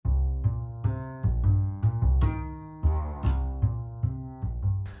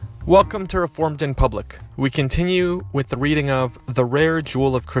Welcome to Reformed in Public. We continue with the reading of The Rare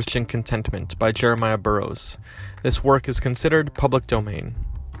Jewel of Christian Contentment by Jeremiah Burroughs. This work is considered public domain.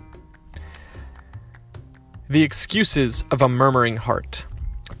 The excuses of a murmuring heart.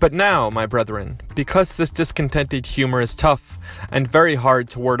 But now, my brethren, because this discontented humor is tough and very hard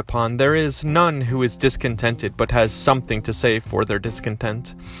to word upon, there is none who is discontented but has something to say for their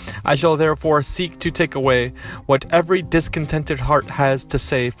discontent. I shall therefore seek to take away what every discontented heart has to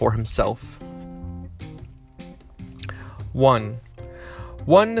say for himself. 1.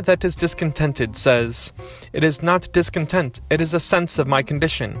 One that is discontented says, "It is not discontent, it is a sense of my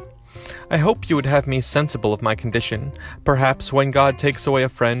condition." I hope you would have me sensible of my condition. Perhaps when God takes away a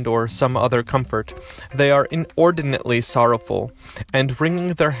friend or some other comfort, they are inordinately sorrowful, and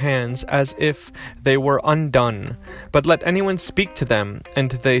wringing their hands as if they were undone. But let anyone speak to them,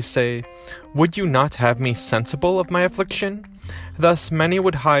 and they say, "Would you not have me sensible of my affliction?" Thus many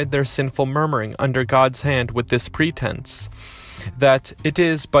would hide their sinful murmuring under God's hand with this pretense, that it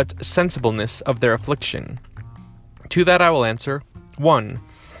is but sensibleness of their affliction. To that I will answer, 1.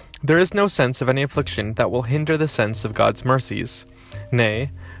 There is no sense of any affliction that will hinder the sense of God's mercies. Nay,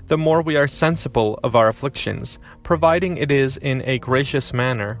 the more we are sensible of our afflictions, providing it is in a gracious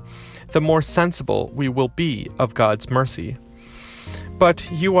manner, the more sensible we will be of God's mercy.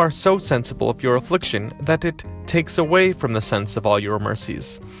 But you are so sensible of your affliction that it takes away from the sense of all your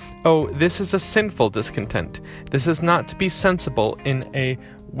mercies. Oh, this is a sinful discontent. This is not to be sensible in a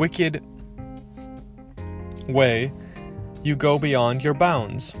wicked way. You go beyond your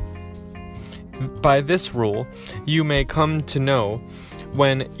bounds. By this rule, you may come to know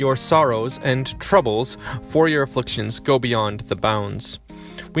when your sorrows and troubles for your afflictions go beyond the bounds.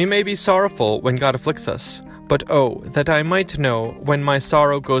 We may be sorrowful when God afflicts us, but oh, that I might know when my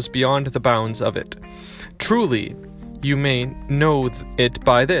sorrow goes beyond the bounds of it. Truly, you may know it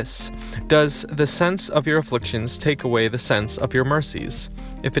by this. Does the sense of your afflictions take away the sense of your mercies?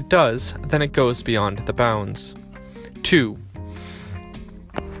 If it does, then it goes beyond the bounds. 2.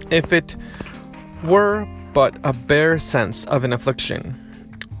 If it were but a bare sense of an affliction,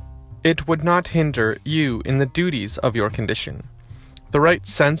 it would not hinder you in the duties of your condition. The right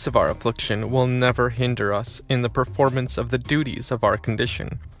sense of our affliction will never hinder us in the performance of the duties of our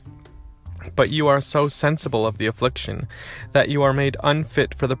condition. But you are so sensible of the affliction that you are made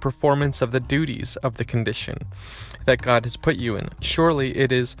unfit for the performance of the duties of the condition that God has put you in. Surely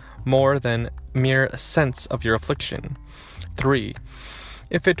it is more than mere sense of your affliction. 3.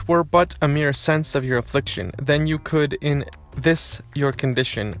 If it were but a mere sense of your affliction, then you could in this your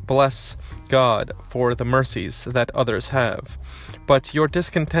condition bless God for the mercies that others have. But your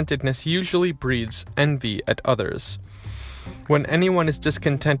discontentedness usually breeds envy at others. When anyone is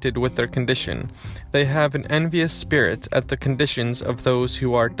discontented with their condition, they have an envious spirit at the conditions of those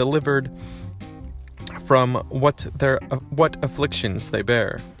who are delivered from what afflictions they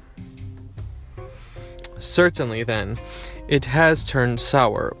bear. Certainly, then, it has turned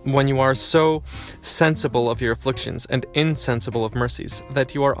sour when you are so sensible of your afflictions and insensible of mercies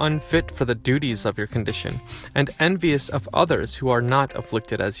that you are unfit for the duties of your condition, and envious of others who are not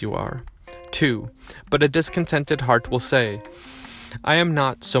afflicted as you are. 2. But a discontented heart will say, "I am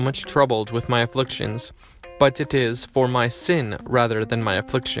not so much troubled with my afflictions, but it is for my sin rather than my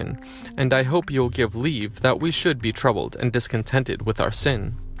affliction, and I hope you will give leave that we should be troubled and discontented with our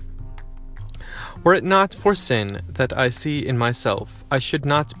sin. Were it not for sin that I see in myself, I should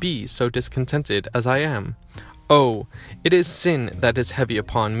not be so discontented as I am. Oh, it is sin that is heavy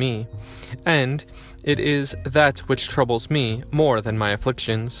upon me, and it is that which troubles me more than my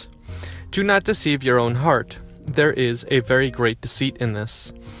afflictions. Do not deceive your own heart. There is a very great deceit in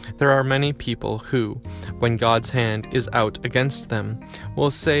this. There are many people who, when God's hand is out against them, will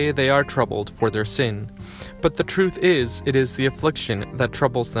say they are troubled for their sin. But the truth is, it is the affliction that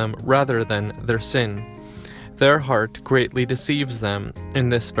troubles them rather than their sin. Their heart greatly deceives them in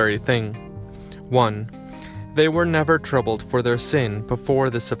this very thing. 1. They were never troubled for their sin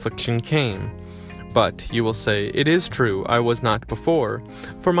before this affliction came. But, you will say, it is true, I was not before,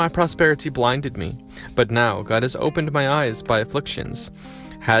 for my prosperity blinded me. But now God has opened my eyes by afflictions.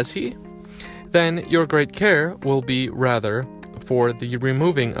 Has he? Then your great care will be rather for the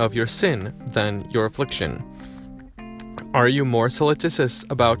removing of your sin than your affliction. Are you more solicitous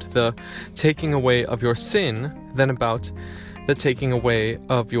about the taking away of your sin than about the taking away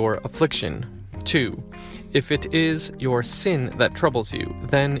of your affliction? 2. If it is your sin that troubles you,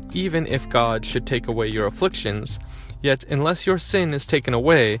 then even if God should take away your afflictions, yet unless your sin is taken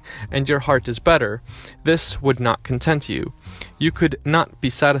away and your heart is better, this would not content you. You could not be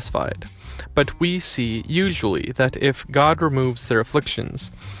satisfied. But we see usually that if God removes their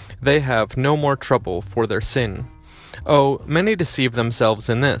afflictions, they have no more trouble for their sin. Oh, many deceive themselves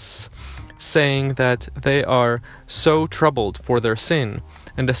in this, saying that they are so troubled for their sin,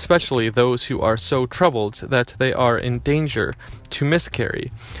 and especially those who are so troubled that they are in danger to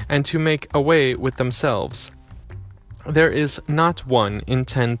miscarry, and to make away with themselves. There is not one in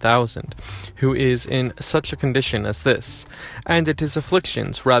 10,000 who is in such a condition as this, and it is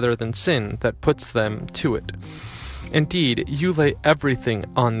afflictions rather than sin that puts them to it. Indeed, you lay everything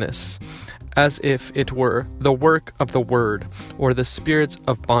on this, as if it were the work of the word, or the spirits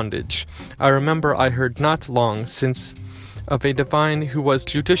of bondage. I remember I heard not long since of a divine who was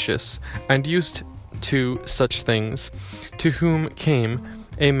judicious, and used to such things, to whom came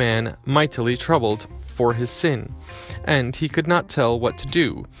a man mightily troubled for his sin, and he could not tell what to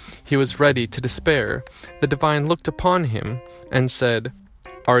do. He was ready to despair. The divine looked upon him, and said,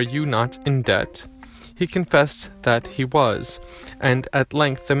 "Are you not in debt?" He confessed that he was, and at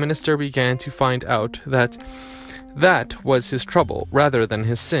length the minister began to find out that that was his trouble rather than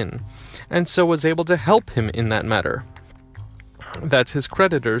his sin, and so was able to help him in that matter, that his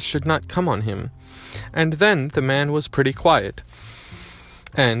creditors should not come on him. And then the man was pretty quiet,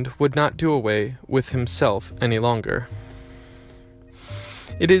 and would not do away with himself any longer.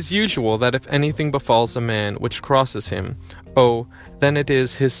 It is usual that if anything befalls a man which crosses him, then it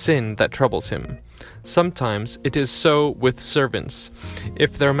is his sin that troubles him. Sometimes it is so with servants.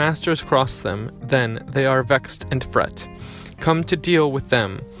 If their masters cross them, then they are vexed and fret. Come to deal with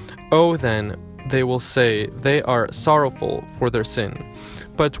them. Then they will say they are sorrowful for their sin.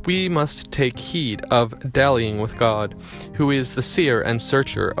 But we must take heed of dallying with God, who is the seer and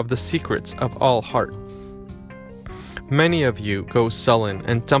searcher of the secrets of all heart. Many of you go sullen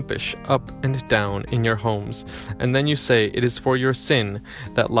and dumpish up and down in your homes, and then you say it is for your sin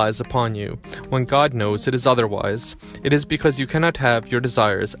that lies upon you, when God knows it is otherwise. It is because you cannot have your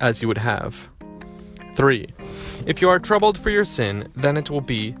desires as you would have. 3. If you are troubled for your sin, then it will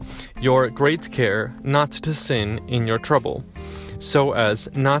be your great care not to sin in your trouble, so as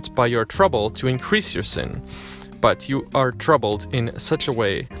not by your trouble to increase your sin, but you are troubled in such a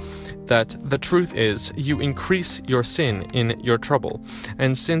way that the truth is you increase your sin in your trouble.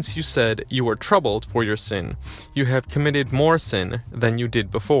 And since you said you were troubled for your sin, you have committed more sin than you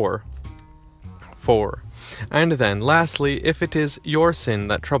did before. 4. And then, lastly, if it is your sin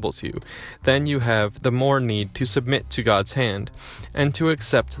that troubles you, then you have the more need to submit to God's hand, and to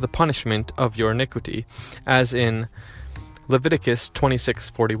accept the punishment of your iniquity, as in Leviticus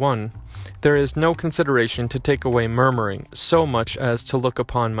 26:41. There is no consideration to take away murmuring, so much as to look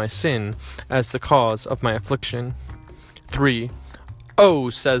upon my sin as the cause of my affliction. 3.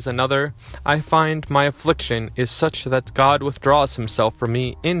 Says another, I find my affliction is such that God withdraws himself from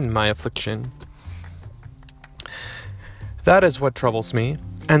me in my affliction. That is what troubles me.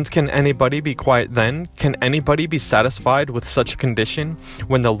 And can anybody be quiet then? Can anybody be satisfied with such a condition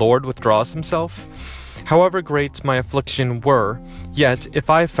when the Lord withdraws himself? However great my affliction were, yet if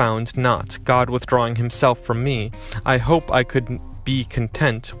I found not God withdrawing himself from me, I hope I could be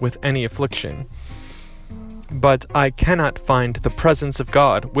content with any affliction. But I cannot find the presence of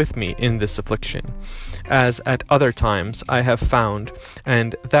God with me in this affliction, as at other times I have found,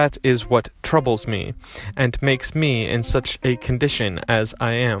 and that is what troubles me, and makes me in such a condition as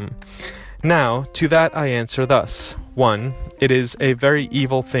I am. Now, to that I answer thus. 1. It is a very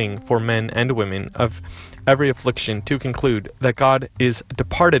evil thing for men and women of every affliction to conclude that God is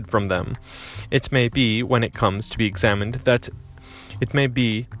departed from them. It may be, when it comes to be examined,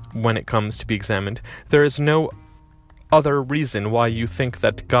 there is no other reason why you think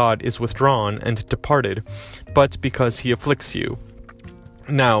that God is withdrawn and departed, but because he afflicts you.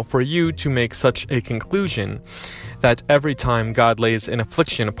 Now, for you to make such a conclusion, that every time God lays an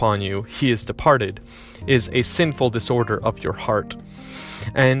affliction upon you, he is departed, is a sinful disorder of your heart,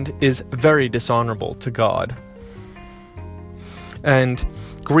 and is very dishonorable to God, and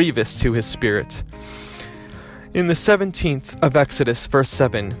grievous to his spirit. In the 17th of Exodus, verse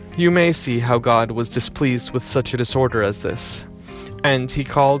 7, you may see how God was displeased with such a disorder as this. And he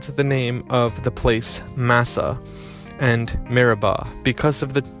called the name of the place Massah and Meribah, because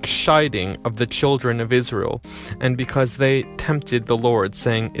of the chiding of the children of Israel, and because they tempted the Lord,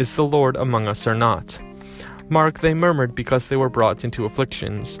 saying, Is the Lord among us or not? Mark, they murmured because they were brought into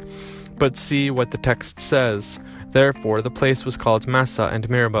afflictions. But see what the text says. Therefore the place was called Massah and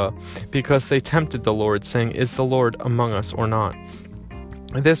Meribah, because they tempted the Lord, saying, Is the Lord among us or not?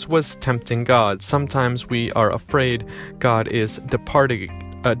 This was tempting God. Sometimes we are afraid God is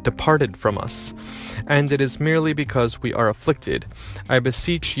departing departed from us, and it is merely because we are afflicted. I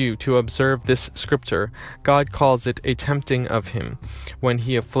beseech you to observe this scripture. God calls it a tempting of him, when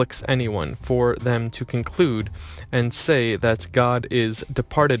he afflicts anyone, for them to conclude and say that God is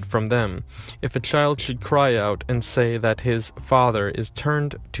departed from them. If a child should cry out and say that his father is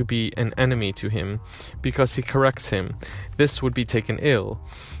turned to be an enemy to him, because he corrects him, this would be taken ill.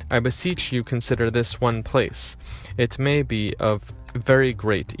 I beseech you consider this one place. It may be of very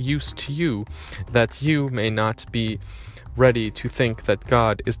great use to you, that you may not be ready to think that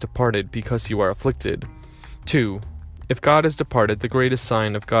God is departed because you are afflicted. 2. If God is departed, the greatest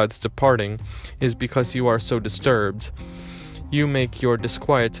sign of God's departing is because you are so disturbed. You make your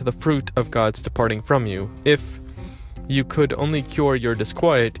disquiet the fruit of God's departing from you. If you could only cure your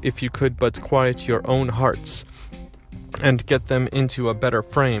disquiet, if you could but quiet your own hearts, and get them into a better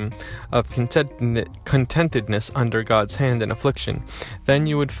frame of contentedness under God's hand in affliction, then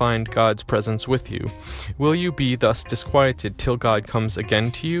you would find God's presence with you. Will you be thus disquieted till God comes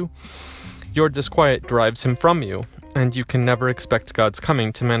again to you? Your disquiet drives him from you, and you can never expect God's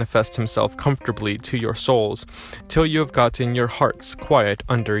coming to manifest himself comfortably to your souls, till you have gotten your hearts quiet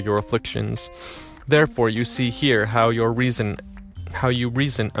under your afflictions. Therefore you see here how you reason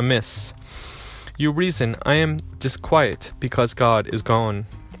amiss. You reason, I am disquiet because God is gone,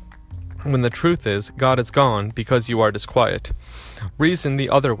 when the truth is, God is gone because you are disquiet. Reason the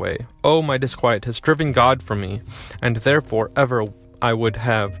other way. Oh, my disquiet has driven God from me, and therefore ever I would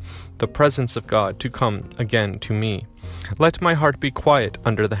have the presence of God to come again to me. Let my heart be quiet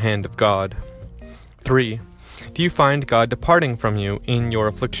under the hand of God. 3. Do you find God departing from you in your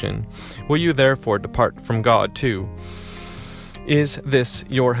affliction? Will you therefore depart from God too? Is this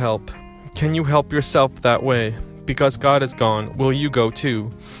your help? Can you help yourself that way? Because God is gone, will you go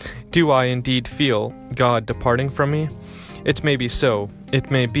too? Do I indeed feel God departing from me? It may be so. It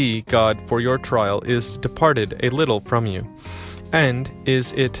may be God, for your trial, is departed a little from you. And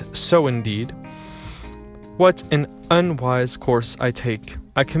is it so indeed? What an unwise course I take!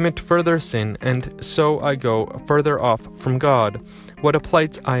 I commit further sin, and so I go further off from God. What a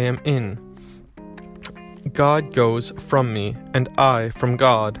plight I am in! God goes from me, and I from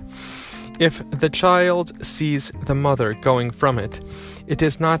God. If the child sees the mother going from it, it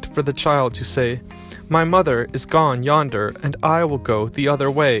is not for the child to say, "My mother is gone yonder, and I will go the other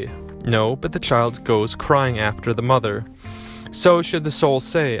way." No, but the child goes crying after the mother. So should the soul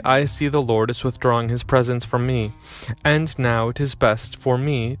say, "I see the Lord is withdrawing his presence from me, and now it is best for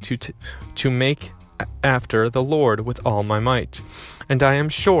me to make after the Lord with all my might." And I am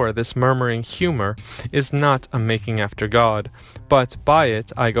sure this murmuring humor is not a making after God, but by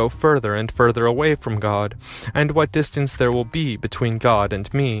it I go further and further away from God, and what distance there will be between God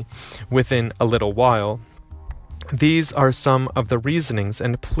and me within a little while. These are some of the reasonings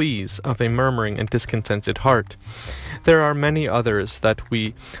and pleas of a murmuring and discontented heart. There are many others that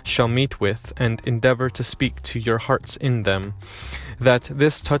we shall meet with, and endeavor to speak to your hearts in them, that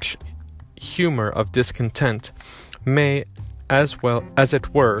this touch humor of discontent may, as well as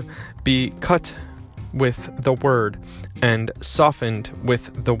it were, be cut with the word, and softened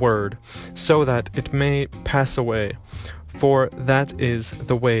with the word, so that it may pass away. For that is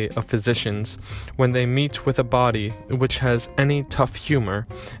the way of physicians. When they meet with a body which has any tough humor,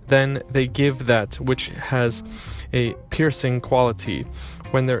 then they give that which has a piercing quality.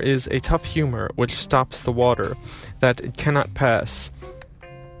 When there is a tough humor which stops the water, that it cannot pass,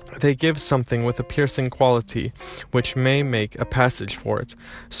 they give something with a piercing quality, which may make a passage for it.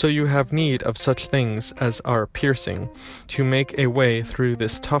 So you have need of such things as are piercing, to make a way through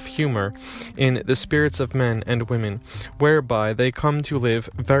this tough humor in the spirits of men and women, whereby they come to live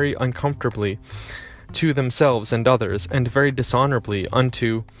very uncomfortably to themselves and others, and very dishonorably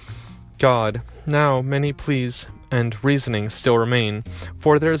unto God. Now many pleas and reasonings still remain,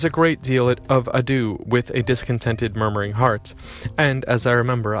 for there is a great deal of ado with a discontented murmuring heart. And as I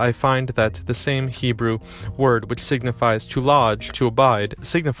remember, I find that the same Hebrew word which signifies to lodge, to abide,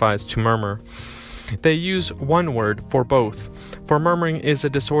 signifies to murmur. They use one word for both, for murmuring is a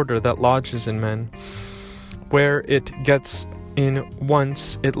disorder that lodges in men. Where it gets in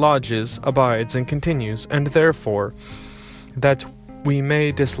once, it lodges, abides, and continues, and therefore, that we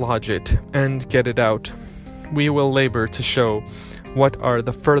may dislodge it and get it out, we will labor to show what are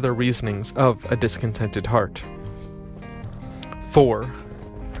the further reasonings of a discontented heart. 4.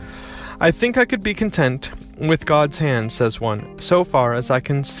 I think I could be content with God's hand, says one. So far as I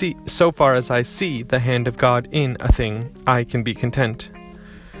see the hand of God in a thing, I can be content.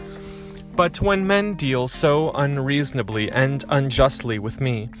 But when men deal so unreasonably and unjustly with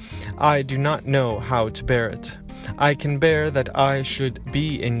me, I do not know how to bear it. I can bear that I should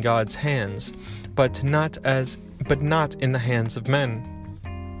be in God's hands, but not in the hands of men.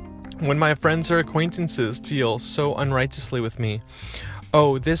 When my friends or acquaintances deal so unrighteously with me,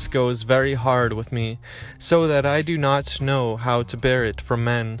 oh, this goes very hard with me, so that I do not know how to bear it from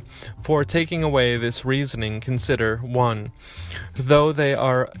men. For taking away this reasoning, consider, 1. Though they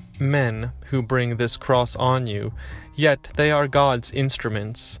are men who bring this cross on you, yet they are God's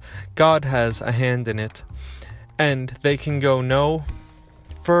instruments. God has a hand in it, and they can go no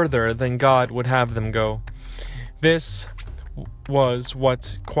further than God would have them go. This was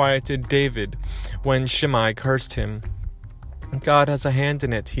what quieted David when Shimei cursed him. God has a hand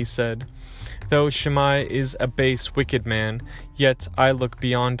in it, he said. Though Shimei is a base, wicked man, yet I look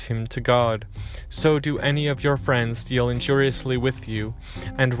beyond him to God. So do any of your friends deal injuriously with you,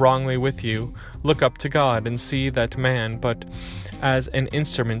 and wrongly with you, look up to God and see that man but as an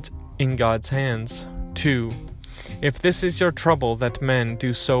instrument in God's hands. 2. If this is your trouble that men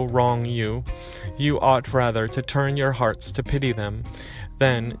do so wrong you, you ought rather to turn your hearts to pity them,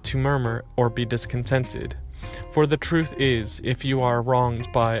 than to murmur or be discontented. For the truth is, if you are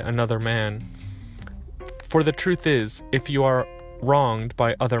wronged by other men,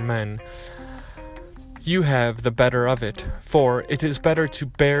 you have the better of it. For it is better to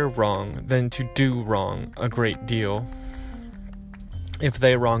bear wrong than to do wrong a great deal. If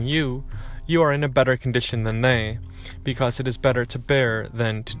they wrong you, you are in a better condition than they, because it is better to bear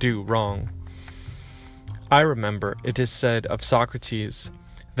than to do wrong. I remember it is said of Socrates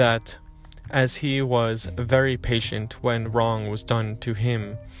that, as he was very patient when wrong was done to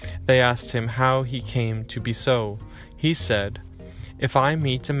him, they asked him how he came to be so. He said, If I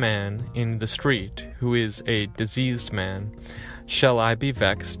meet a man in the street who is a diseased man, shall I be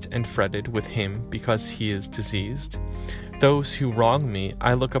vexed and fretted with him because he is diseased? Those who wrong me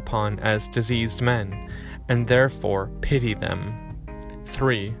I look upon as diseased men, and therefore pity them.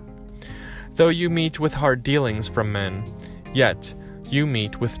 3. Though you meet with hard dealings from men, yet you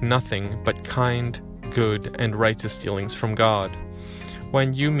meet with nothing but kind, good, and righteous dealings from God.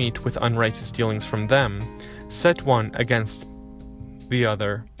 When you meet with unrighteous dealings from them, set one against the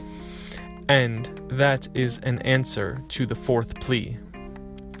other, and that is an answer to the 4th plea.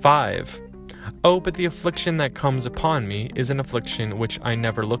 5. Oh, but the affliction that comes upon me is an affliction which I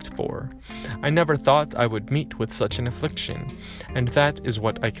never looked for. I never thought I would meet with such an affliction, and that is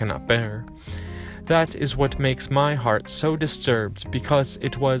what I cannot bear. That is what makes my heart so disturbed, because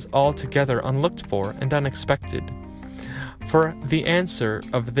it was altogether unlooked for and unexpected. For the answer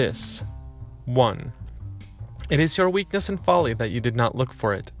of this, 1. It is your weakness and folly that you did not look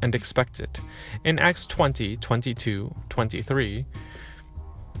for it and expect it. In Acts 20, 22, 23,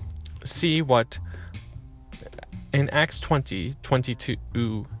 see what in Acts 20,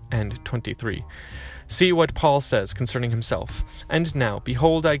 22 and 23. See what Paul says concerning himself. And now,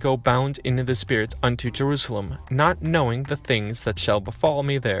 behold, I go bound in the Spirit unto Jerusalem, not knowing the things that shall befall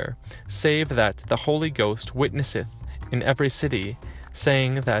me there, save that the Holy Ghost witnesseth in every city,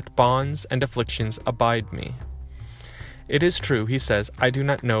 saying that bonds and afflictions abide me. It is true, he says, I do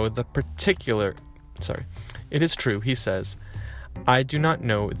not know the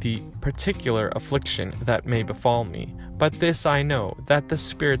particular affliction that may befall me, but this I know, that the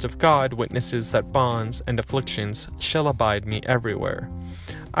Spirit of God witnesses that bonds and afflictions shall abide me everywhere.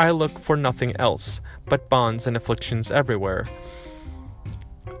 I look for nothing else but bonds and afflictions everywhere.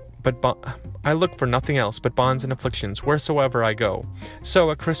 I look for nothing else but bonds and afflictions wheresoever I go. So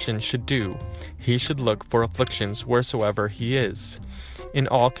a Christian should do. He should look for afflictions wheresoever he is. In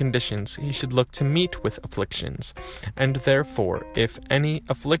all conditions he should look to meet with afflictions, and therefore if any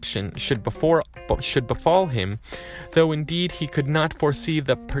affliction should befall him, though indeed he could not foresee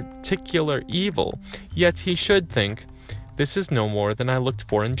the particular evil, yet he should think, this is no more than I looked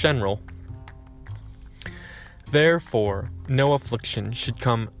for in general. Therefore no affliction should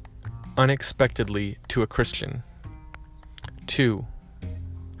come unexpectedly to a Christian. 2.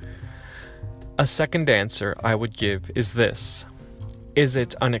 A second answer I would give is this. Is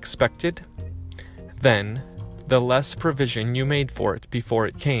it unexpected? Then, the less provision you made for it before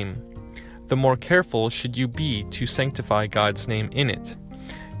it came, the more careful should you be to sanctify God's name in it.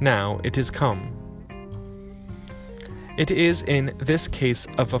 Now it is come. It is in this case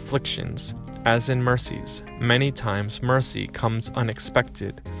of afflictions, as in mercies. Many times mercy comes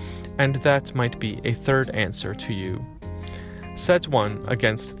unexpected, and that might be a third answer to you. Set one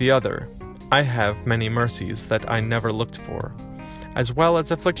against the other. I have many mercies that I never looked for, as well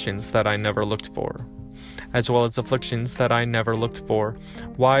as afflictions that I never looked for. as well as afflictions that I never looked for.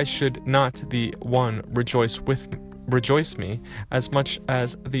 Why should not the one rejoice me as much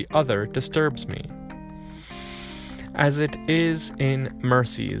as the other disturbs me? As it is in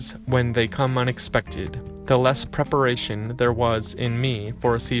mercies, when they come unexpected, the less preparation there was in me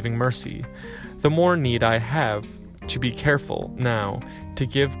for receiving mercy, the more need I have to be careful now to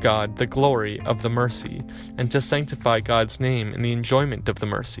give God the glory of the mercy, and to sanctify God's name in the enjoyment of the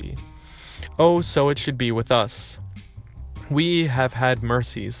mercy. Oh, so it should be with us. We have had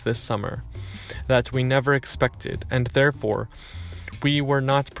mercies this summer that we never expected, and therefore we were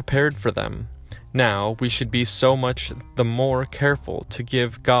not prepared for them. Now we should be so much the more careful to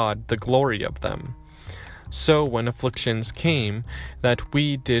give God the glory of them. So when afflictions came that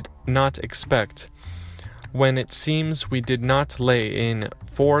we did not expect, when it seems we did not lay in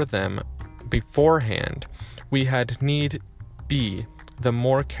for them beforehand, we had need be the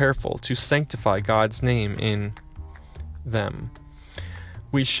more careful to sanctify God's name in them.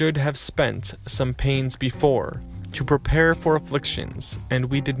 We should have spent some pains before to prepare for afflictions, and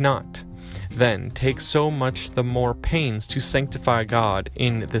we did not. Then take so much the more pains to sanctify God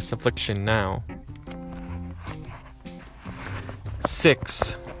in this affliction now.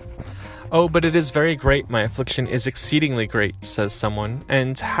 6. Oh, but it is very great, my affliction is exceedingly great, says someone,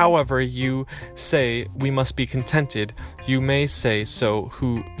 and however you say we must be contented, you may say so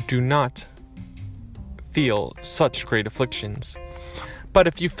who do not feel such great afflictions. But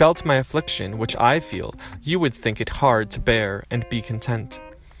if you felt my affliction, which I feel, you would think it hard to bear and be content.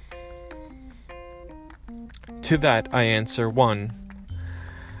 To that I answer, 1.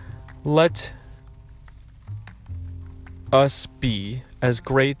 Let it be as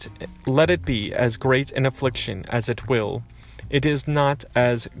great an affliction as it will. It is not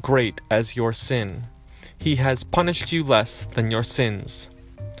as great as your sin. He has punished you less than your sins.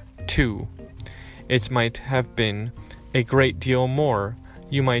 2. It might have been a great deal more.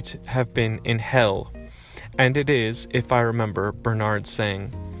 You might have been in hell. And it is, if I remember Bernard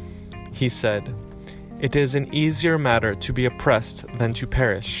saying. He said, "It is an easier matter to be oppressed than to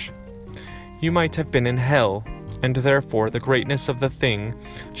perish." You might have been in hell, and therefore the greatness of the thing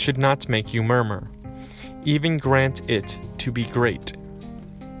should not make you murmur. Even grant it to be great.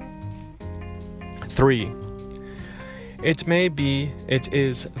 3. It may be it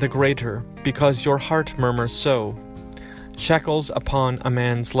is the greater, because your heart murmurs so. Shackles upon a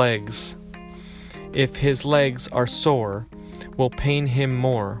man's legs, if his legs are sore, will pain him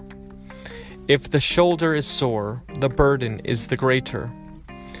more. If the shoulder is sore, the burden is the greater.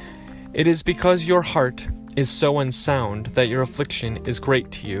 It is because your heart is so unsound that your affliction is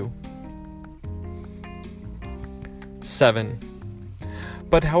great to you. 7.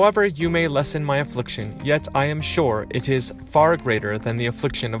 But however you may lessen my affliction, yet I am sure it is far greater than the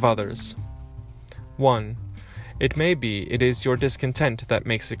affliction of others. 1. It may be it is your discontent that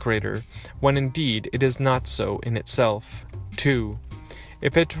makes it greater, when indeed it is not so in itself. 2.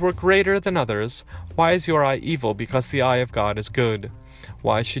 If it were greater than others, why is your eye evil because the eye of God is good?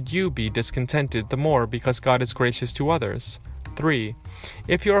 Why should you be discontented the more because God is gracious to others? 3.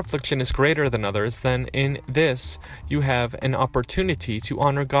 If your affliction is greater than others, then in this you have an opportunity to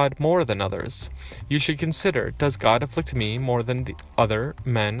honor God more than others. You should consider, does God afflict me more than the other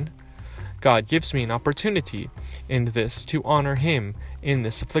men? God gives me an opportunity in this to honor him in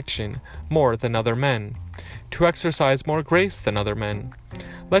this affliction more than other men, to exercise more grace than other men.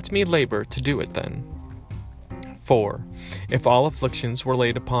 Let me labor to do it then. 4. If all afflictions were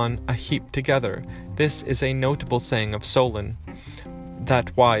laid upon a heap together, this is a notable saying of Solon,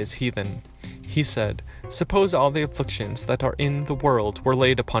 that wise heathen. He said, suppose all the afflictions that are in the world were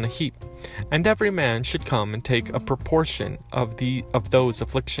laid upon a heap, and every man should come and take a proportion of those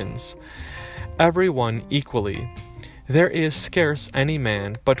afflictions, every one equally. There is scarce any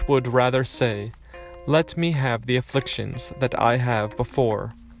man but would rather say, let me have the afflictions that I had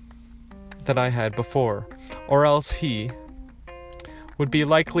before, or else he would be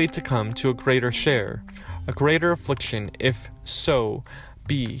likely to come to a greater share, a greater affliction, if so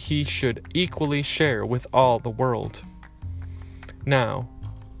be he should equally share with all the world. Now,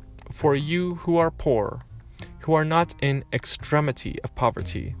 for you who are poor, who are not in extremity of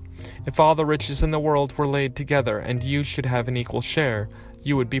poverty, if all the riches in the world were laid together and you should have an equal share,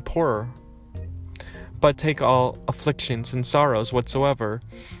 you would be poorer. But take all afflictions and sorrows whatsoever,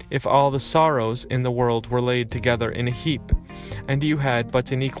 if all the sorrows in the world were laid together in a heap, and you had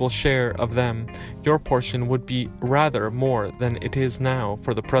but an equal share of them, your portion would be rather more than it is now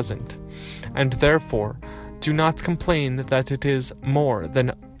for the present. And therefore, do not complain that it is more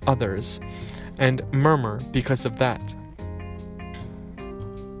than others, and murmur because of that.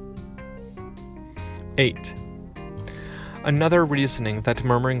 8. Another reasoning that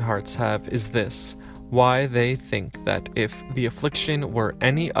murmuring hearts have is this, why they think that if the affliction were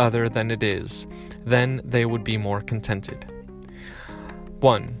any other than it is, then they would be more contented.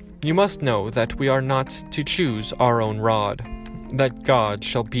 1. You must know that we are not to choose our own rod, that God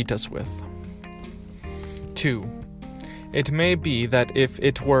shall beat us with. 2. It may be that if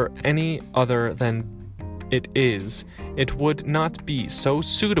it were any other than it is, it would not be so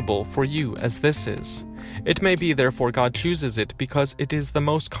suitable for you as this is. It may be, therefore, God chooses it because it is the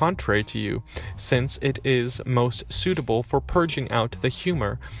most contrary to you, since it is most suitable for purging out the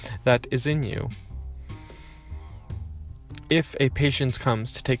humor that is in you. If a patient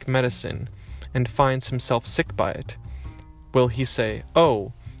comes to take medicine and finds himself sick by it, will he say,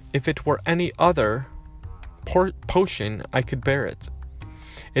 "Oh, if it were any other potion, I could bear it"?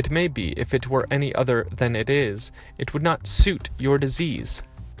 It may be, if it were any other than it is, it would not suit your disease.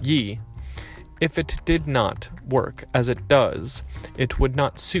 If it did not work as it does, it would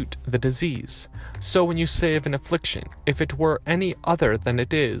not suit the disease. So when you say of an affliction, if it were any other than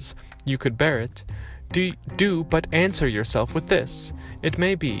it is, you could bear it, do but answer yourself with this: it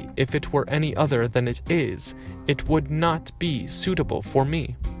may be, if it were any other than it is, it would not be suitable for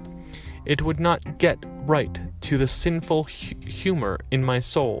me. It would not get right to the sinful humor in my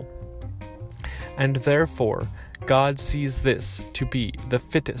soul. And therefore, God sees this to be the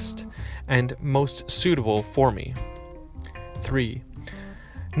fittest and most suitable for me. 3.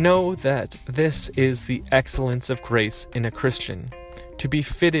 Know that this is the excellence of grace in a Christian, to be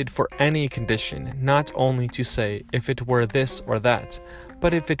fitted for any condition, not only to say, if it were this or that,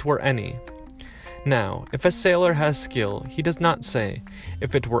 but if it were any. Now, if a sailor has skill, he does not say,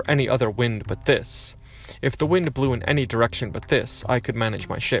 if it were any other wind but this. If the wind blew in any direction but this, I could manage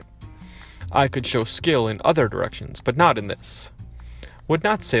my ship. I could show skill in other directions, but not in this. Would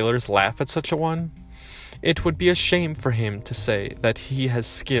not sailors laugh at such a one? It would be a shame for him to say that he has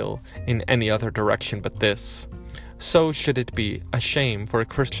skill in any other direction but this. So should it be a shame for a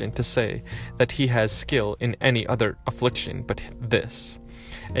Christian to say that he has skill in any other affliction but this.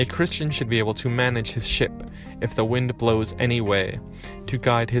 A Christian should be able to manage his ship if the wind blows any way, to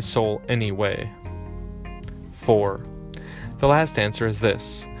guide his soul any way. 4. The last answer is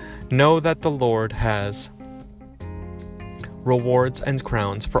this: know that the Lord has rewards and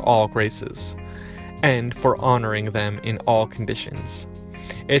crowns for all graces, and for honoring them in all conditions.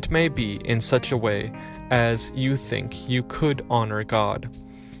 It may be in such a way as you think you could honor God.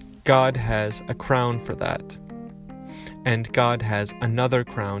 God has a crown for that, and God has another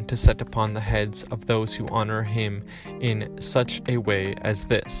crown to set upon the heads of those who honor him in such a way as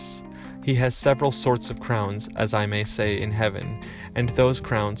this. He has several sorts of crowns, as I may say, in heaven, and those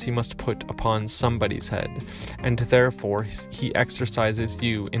crowns he must put upon somebody's head, and therefore he exercises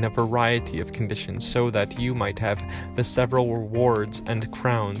you in a variety of conditions, so that you might have the several rewards and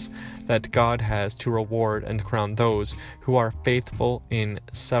crowns that God has to reward and crown those who are faithful in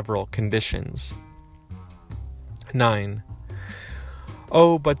several conditions. 9.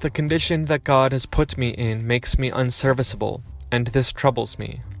 Oh, but the condition that God has put me in makes me unserviceable, and this troubles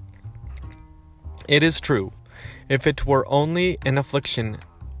me. It is true, if it were only an affliction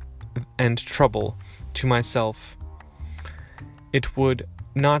and trouble to myself, it would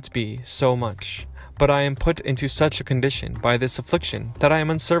not be so much. But I am put into such a condition by this affliction that I am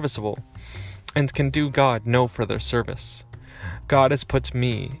unserviceable, and can do God no further service. God has put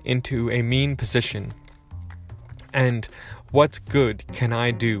me into a mean position, and what good can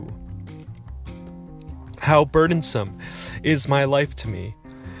I do? How burdensome is my life to me,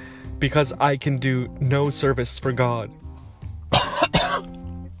 because I can do no service for God.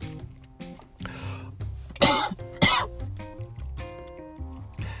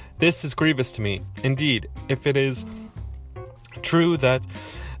 This is grievous to me. Indeed, if it is true that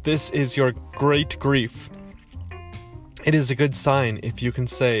this is your great grief, it is a good sign if you can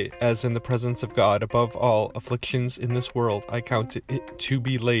say, as in the presence of God, above all afflictions in this world, I count it to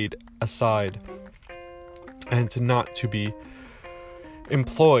be laid aside, and not to be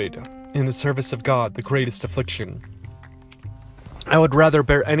employed in the service of God, the greatest affliction. I would rather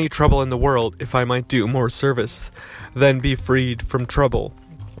bear any trouble in the world if I might do more service than be freed from trouble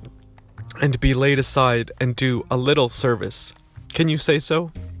and be laid aside and do a little service. Can you say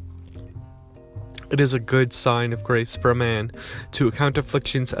so? It is a good sign of grace for a man to account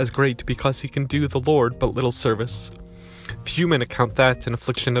afflictions as great because he can do the Lord but little service. Few men account that an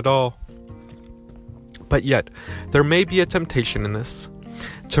affliction at all. But yet, there may be a temptation in this,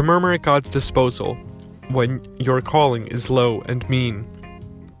 to murmur at God's disposal when your calling is low and mean,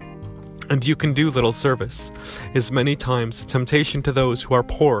 and you can do little service, is many times a temptation to those who are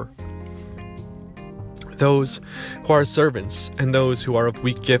poor those who are servants and those who are of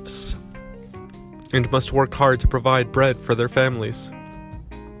weak gifts, and must work hard to provide bread for their families.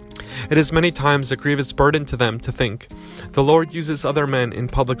 It is many times a grievous burden to them to think, the Lord uses other men in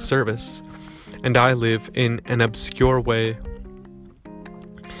public service, and I live in an obscure way.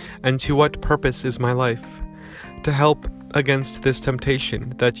 And to what purpose is my life? To help against this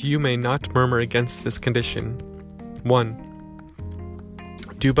temptation, that you may not murmur against this condition. 1.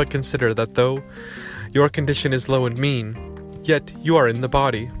 Do but consider that though your condition is low and mean, yet you are in the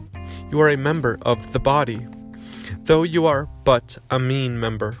body. You are a member of the body, though you are but a mean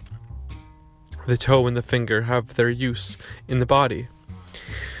member. The toe and the finger have their use in the body,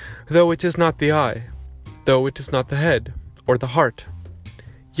 though it is not the eye, though it is not the head or the heart,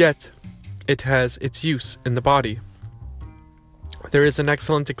 yet it has its use in the body. There is an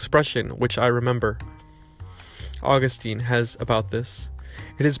excellent expression which I remember Augustine has about this.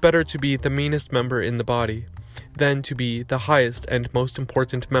 It is better to be the meanest member in the body than to be the highest and most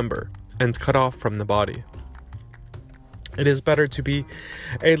important member and cut off from the body. It is better to be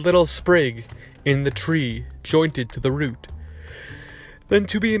a little sprig in the tree jointed to the root than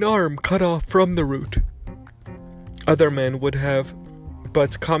to be an arm cut off from the root. Other men would have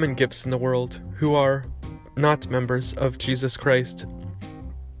but common gifts in the world, who are not members of Jesus Christ,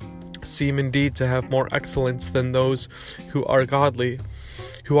 seem indeed to have more excellence than those who are godly,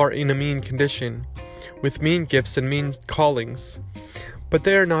 who are in a mean condition, with mean gifts and mean callings. But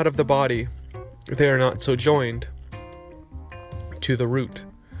they are not of the body, they are not so joined to the root,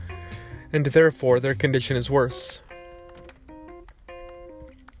 and therefore their condition is worse.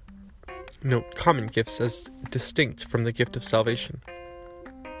 Note common gifts as distinct from the gift of salvation.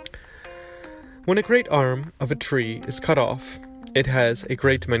 When a great arm of a tree is cut off, it has a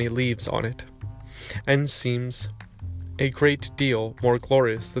great many leaves on it, and seems a great deal more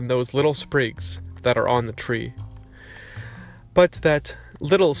glorious than those little sprigs that are on the tree. But that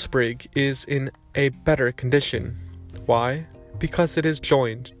little sprig is in a better condition. Why? Because it is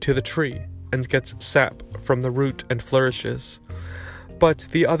joined to the tree, and gets sap from the root and flourishes. But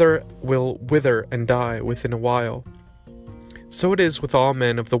the other will wither and die within a while. So it is with all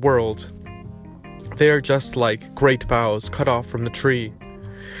men of the world. They are just like great boughs cut off from the tree.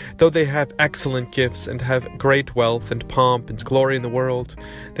 Though they have excellent gifts and have great wealth and pomp and glory in the world,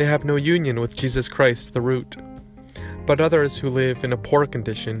 they have no union with Jesus Christ the root. But others who live in a poor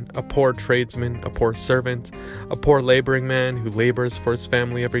condition, a poor tradesman, a poor servant, a poor laboring man who labors for his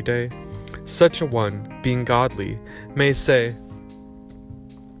family every day, such a one, being godly, may say,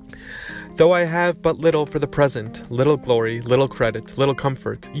 though I have but little for the present, little glory, little credit, little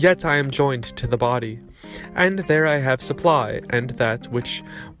comfort, yet I am joined to the body, and there I have supply, and that which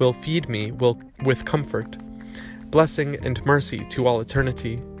will feed me will with comfort, blessing and mercy to all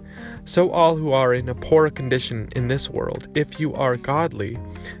eternity. So all who are in a poor condition in this world, if you are godly,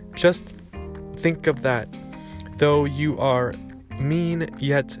 just think of that. Though you are mean,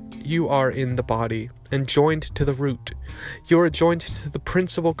 yet you are in the body, and joined to the root. You are joined to the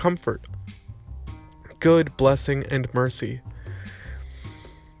principal comfort, good, blessing, and mercy,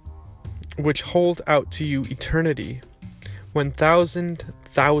 which hold out to you eternity, when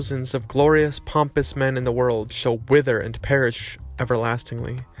thousands of glorious, pompous men in the world shall wither and perish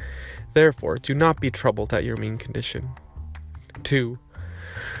everlastingly. Therefore, do not be troubled at your mean condition. 2.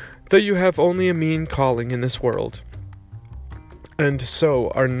 Though you have only a mean calling in this world, and so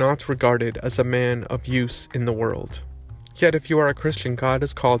are not regarded as a man of use in the world, yet if you are a Christian, God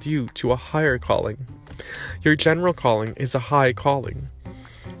has called you to a higher calling. Your general calling is a high calling,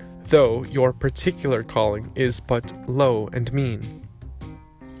 though your particular calling is but low and mean.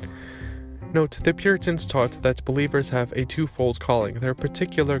 Note, the Puritans taught that believers have a twofold calling, their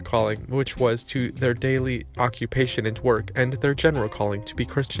particular calling, which was to their daily occupation and work, and their general calling, to be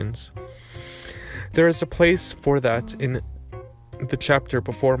Christians. There is a place for that in the chapter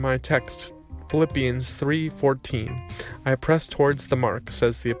before my text, Philippians 3:14. I press towards the mark,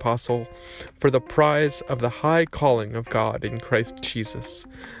 says the apostle, for the prize of the high calling of God in Christ Jesus.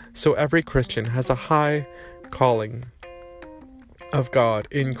 So every Christian has a high calling of God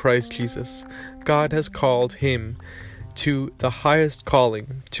in Christ Jesus. God has called him to the highest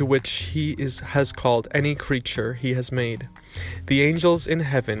calling to which he has called any creature he has made. The angels in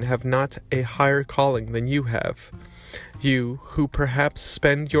heaven have not a higher calling than you have. You, who perhaps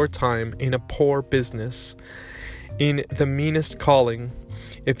spend your time in a poor business, in the meanest calling,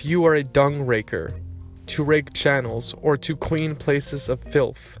 if you are a dung raker, to rake channels, or to clean places of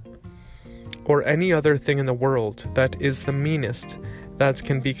filth, or any other thing in the world that is the meanest that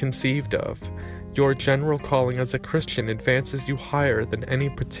can be conceived of, Your general calling as a Christian advances you higher than any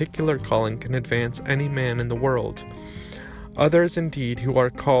particular calling can advance any man in the world. Others, indeed, who are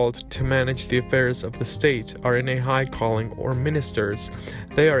called to manage the affairs of the state are in a high calling, or ministers.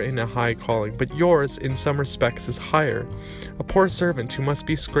 They are in a high calling, but yours, in some respects, is higher. A poor servant who must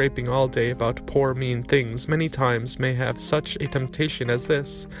be scraping all day about poor, mean things many times may have such a temptation as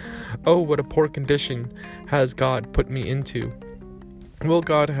this: "Oh, what a poor condition has God put me into! Will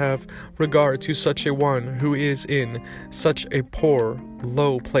God have regard to such a one who is in such a poor,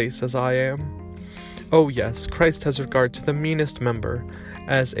 low place as I am?" Oh yes, Christ has regard to the meanest member,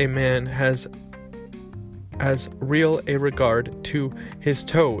 as a man has as real a regard to his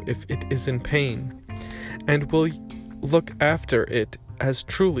toe if it is in pain, and will look after it as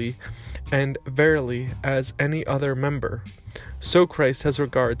truly and verily as any other member. So Christ has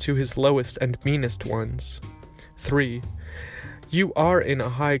regard to his lowest and meanest ones. 3. You are in a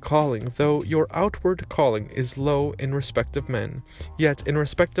high calling, though your outward calling is low in respect of men, yet in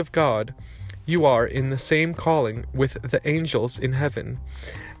respect of God you are in the same calling with the angels in heaven,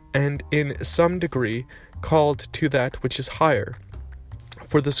 and in some degree called to that which is higher.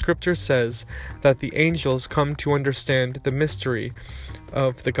 For the Scripture says that the angels come to understand the mystery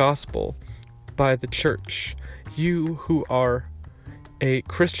of the gospel by the church. You who are a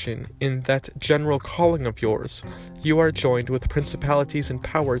Christian in that general calling of yours, you are joined with principalities and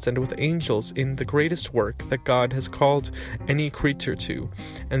powers and with angels in the greatest work that God has called any creature to,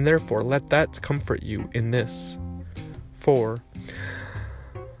 and therefore let that comfort you in this. 4.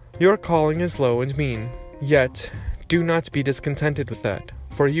 Your calling is low and mean, yet do not be discontented with that,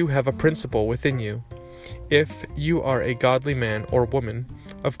 for you have a principle within you. If you are a godly man or woman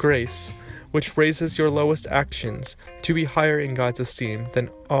of grace, which raises your lowest actions to be higher in God's esteem than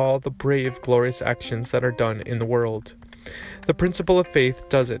all the brave, glorious actions that are done in the world. The principle of faith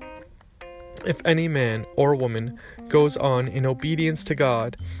does it. If any man or woman goes on in obedience to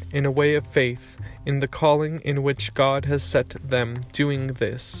God, in a way of faith, in the calling in which God has set them doing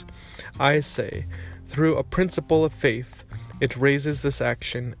this, I say, through a principle of faith, it raises this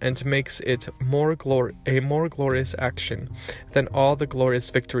action and makes it a more glorious action than all the glorious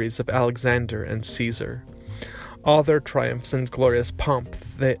victories of Alexander and Caesar. All their triumphs and glorious pomp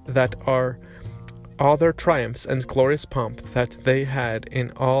that they had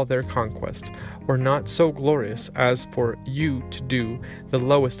in all their conquest were not so glorious as for you to do the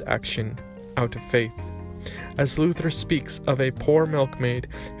lowest action out of faith. As Luther speaks of a poor milkmaid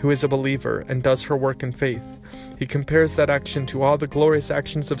who is a believer and does her work in faith, he compares that action to all the glorious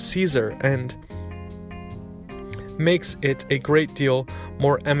actions of Caesar and makes it a great deal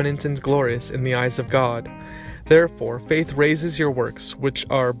more eminent and glorious in the eyes of God. Therefore, faith raises your works, which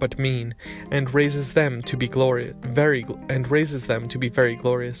are but mean, and raises them to be very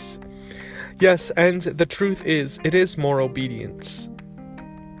glorious. Yes, and the truth is, it is more obedience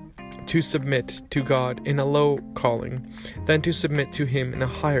to submit to God in a low calling than to submit to him in a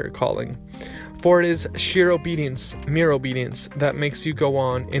higher calling. For it is sheer obedience, mere obedience, that makes you go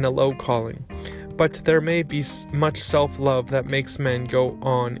on in a low calling. But there may be much self-love that makes men go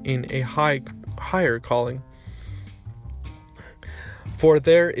on in a higher calling. For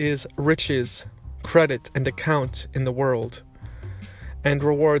there is riches, credit, and account in the world, and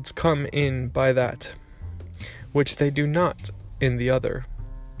rewards come in by that, which they do not in the other.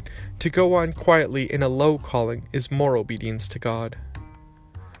 To go on quietly in a low calling is more obedience to God.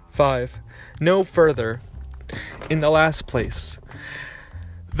 5. Know further, in the last place,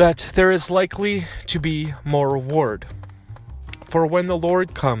 that there is likely to be more reward. For when the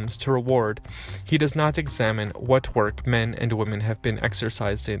Lord comes to reward, he does not examine what work men and women have been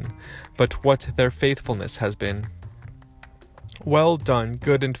exercised in, but what their faithfulness has been. Well done,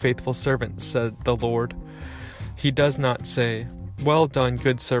 good and faithful servant, said the Lord. He does not say, Well done,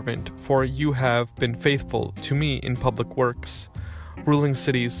 good servant, for you have been faithful to me in public works, ruling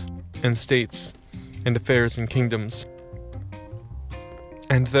cities and states and affairs and kingdoms,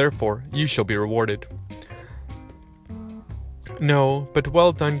 and therefore you shall be rewarded. No, but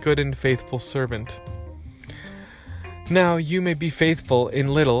well done, good and faithful servant. Now you may be faithful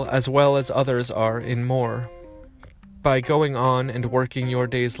in little as well as others are in more. By going on and working your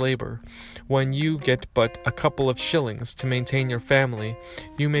day's labor, when you get but a couple of shillings to maintain your family,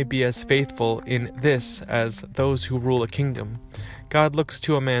 you may be as faithful in this as those who rule a kingdom. God looks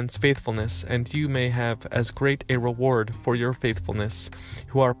to a man's faithfulness, and you may have as great a reward for your faithfulness,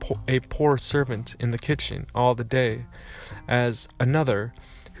 who are a poor servant in the kitchen all the day, as another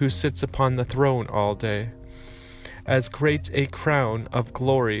who sits upon the throne all day. as great a crown of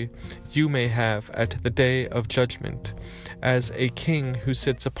glory you may have at the day of judgment, as a king who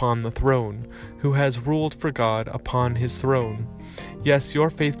sits upon the throne, who has ruled for God upon his throne. Yes, your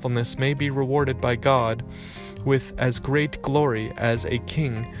faithfulness may be rewarded by God with as great glory as a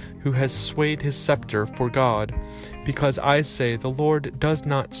king who has swayed his scepter for God, because I say the Lord does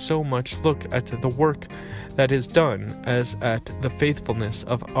not so much look at the work that is done as at the faithfulness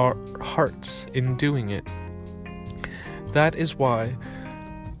of our hearts in doing it. That is why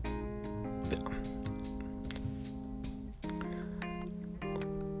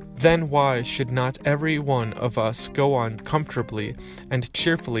Then why should not every one of us go on comfortably and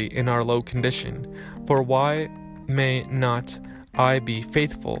cheerfully in our low condition? For why may not I be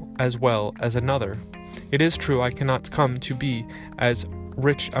faithful as well as another? It is true I cannot come to be as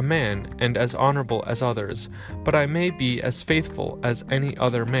rich a man and as honorable as others, but I may be as faithful as any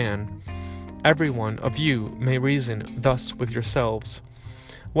other man. Every one of you may reason thus with yourselves.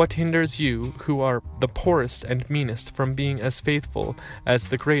 What hinders you, who are the poorest and meanest, from being as faithful as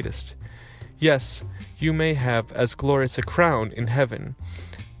the greatest? Yes, you may have as glorious a crown in heaven,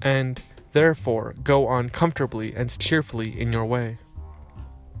 and therefore go on comfortably and cheerfully in your way.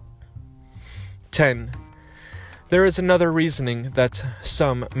 10. There is another reasoning that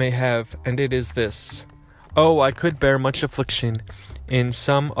some may have, and it is this: Oh, I could bear much affliction in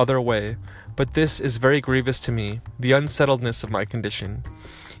some other way, but this is very grievous to me, the unsettledness of my condition.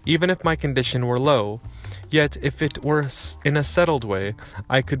 Even if my condition were low, yet if it were in a settled way,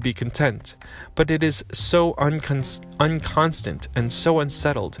 I could be content. But it is so unconstant and so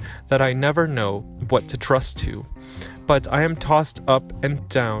unsettled that I never know what to trust to. But I am tossed up and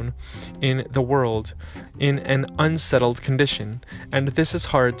down in the world in an unsettled condition, and this is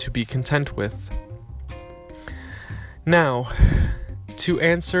hard to be content with. Now, to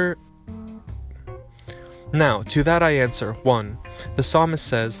that I answer, 1. The psalmist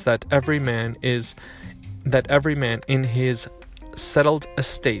says that every man in his settled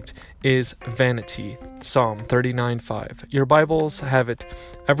estate is vanity. Psalm 39:5. Your Bibles have it,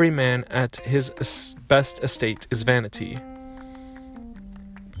 every man at his best estate is vanity.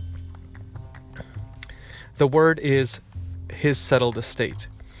 The word is his settled estate.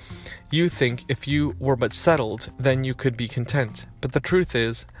 You think if you were but settled, then you could be content. But the truth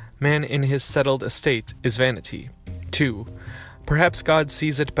is, man in his settled estate is vanity. 2. Perhaps God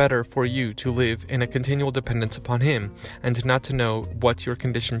sees it better for you to live in a continual dependence upon him, and not to know what your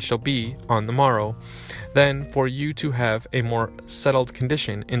condition shall be on the morrow, than for you to have a more settled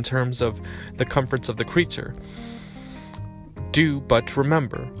condition in terms of the comforts of the creature. Do but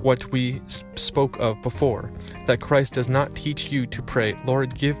remember what we spoke of before, that Christ does not teach you to pray,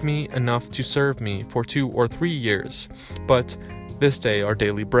 Lord, give me enough to serve me for 2 or 3 years, but this day our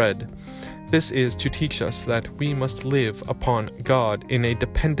daily bread. This is to teach us that we must live upon God in a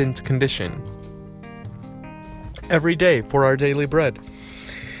dependent condition every day for our daily bread.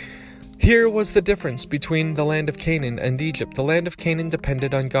 Here was the difference between the land of Canaan and Egypt. The land of Canaan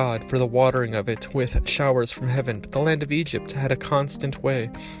depended on God for the watering of it with showers from heaven, but the land of Egypt had a constant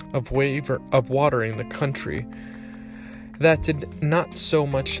way of watering the country that did not so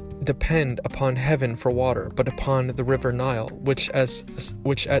much depend upon heaven for water, but upon the river Nile, which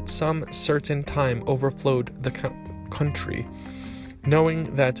at some certain time overflowed the country.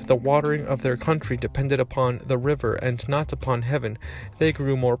 Knowing that the watering of their country depended upon the river and not upon heaven, they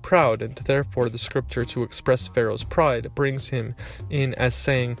grew more proud, and therefore the scripture, to express Pharaoh's pride, brings him in as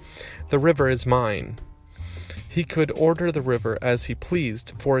saying, "The river is mine." He could order the river as he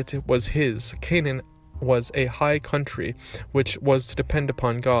pleased, for it was his. Canaan was a high country which was to depend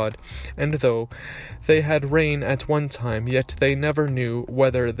upon God, and though they had rain at one time, yet they never knew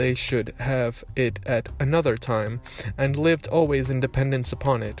whether they should have it at another time, and lived always in dependence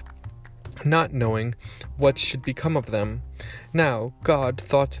upon it, not knowing what should become of them. Now God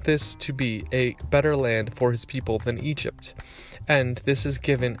thought this to be a better land for his people than Egypt, and this is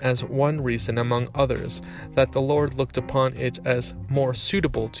given as one reason among others, that the Lord looked upon it as more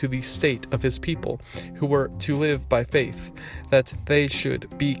suitable to the state of his people, who were to live by faith, that they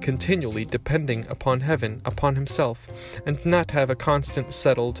should be continually depending upon heaven, upon himself, and not have a constant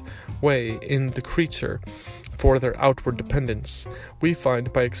settled way in the creature for their outward dependence. We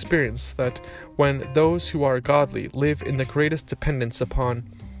find by experience that when those who are godly live in the greatest dependence upon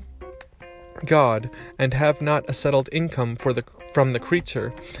God, and have not a settled income from the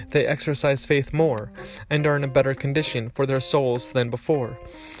creature, they exercise faith more, and are in a better condition for their souls than before.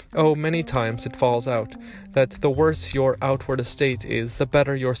 Oh, many times it falls out that the worse your outward estate is, the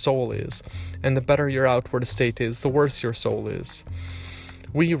better your soul is, and the better your outward estate is, the worse your soul is.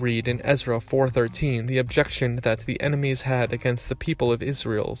 We read in Ezra 4:13 the objection that the enemies had against the people of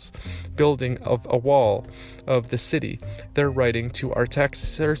Israel's building of a wall of the city. Their writing to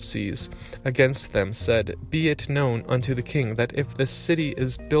Artaxerxes against them said, "Be it known unto the king that if the city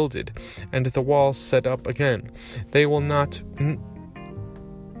is builded and the wall set up again, they will not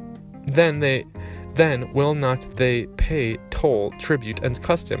then will not they pay toll, tribute, and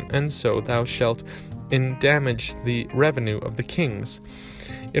custom, and so thou shalt damage the revenue of the kings.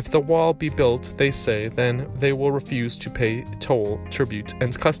 If the wall be built, they say, then they will refuse to pay toll, tribute,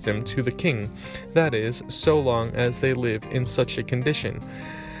 and custom to the king, that is, so long as they live in such a condition,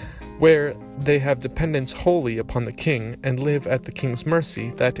 where they have dependence wholly upon the king, and live at the king's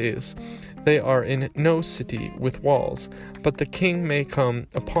mercy, that is, they are in no city with walls, but the king may come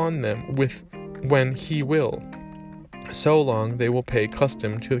upon them when he will. So long they will pay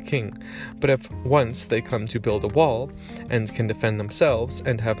custom to the king. But if once they come to build a wall, and can defend themselves,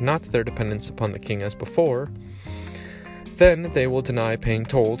 and have not their dependence upon the king as before, then they will deny paying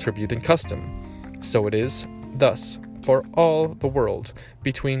toll, tribute, and custom. So it is thus for all the world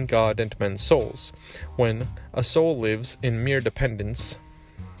between God and men's souls. When a soul lives in mere dependence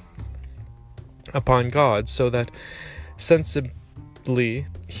upon God, so that sensibly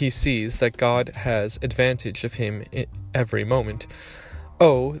he sees that God has advantage of him every moment,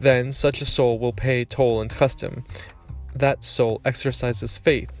 then such a soul will pay toll and custom. That soul exercises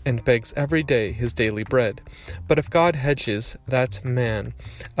faith and begs every day his daily bread. But if God hedges that man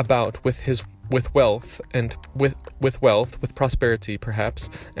about with wealth, with prosperity, perhaps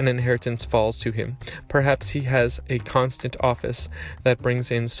an inheritance falls to him. Perhaps he has a constant office that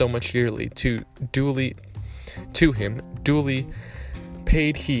brings in so much yearly duly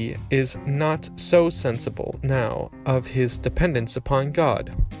paid. He is not so sensible now of his dependence upon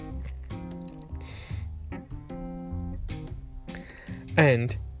God,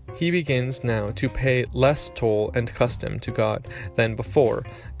 and he begins now to pay less toll and custom to God than before.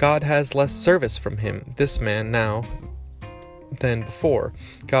 God has less service from him, this man now, than before.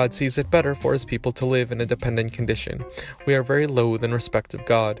 God sees it better for his people to live in a dependent condition. We are very loath in respect of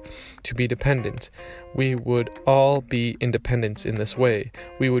God to be dependent. We would all be independent in this way.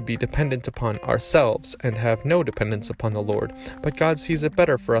 We would be dependent upon ourselves and have no dependence upon the Lord. But God sees it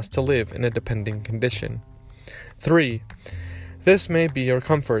better for us to live in a dependent condition. 3. This may be your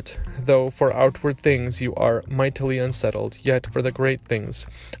comfort, though for outward things you are mightily unsettled, yet for the great things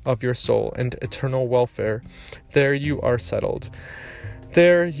of your soul and eternal welfare, there you are settled.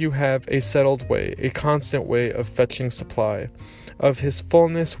 There you have a settled way, a constant way of fetching supply. Of his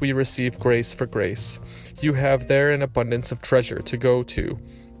fullness we receive grace for grace. You have there an abundance of treasure to go to,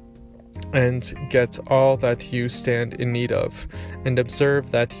 and get all that you stand in need of, and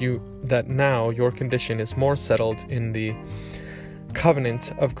observe that now your condition is more settled in the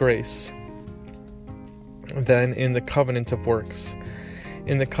covenant of grace than in the covenant of works.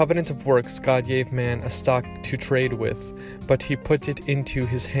 In the covenant of works, God gave man a stock to trade with, but he put it into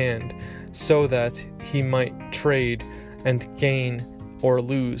his hand so that he might trade and gain or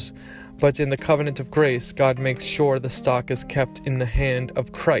lose. But in the covenant of grace, God makes sure the stock is kept in the hand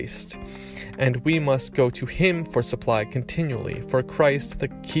of Christ, and we must go to him for supply continually, for Christ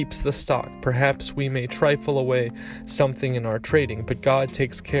that keeps the stock. Perhaps we may trifle away something in our trading, but God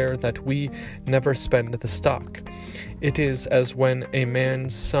takes care that we never spend the stock. It is as when a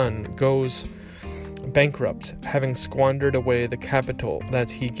man's son goes bankrupt, having squandered away the capital that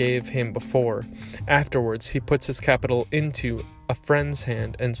he gave him before. Afterwards he puts his capital into a friend's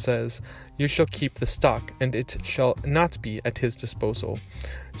hand and says, "You shall keep the stock, and it shall not be at his disposal."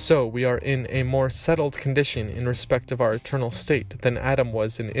 So we are in a more settled condition in respect of our eternal state than Adam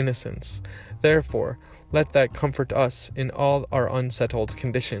was in innocence. Therefore, let that comfort us in all our unsettled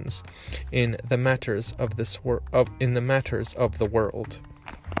conditions in the matters of the world.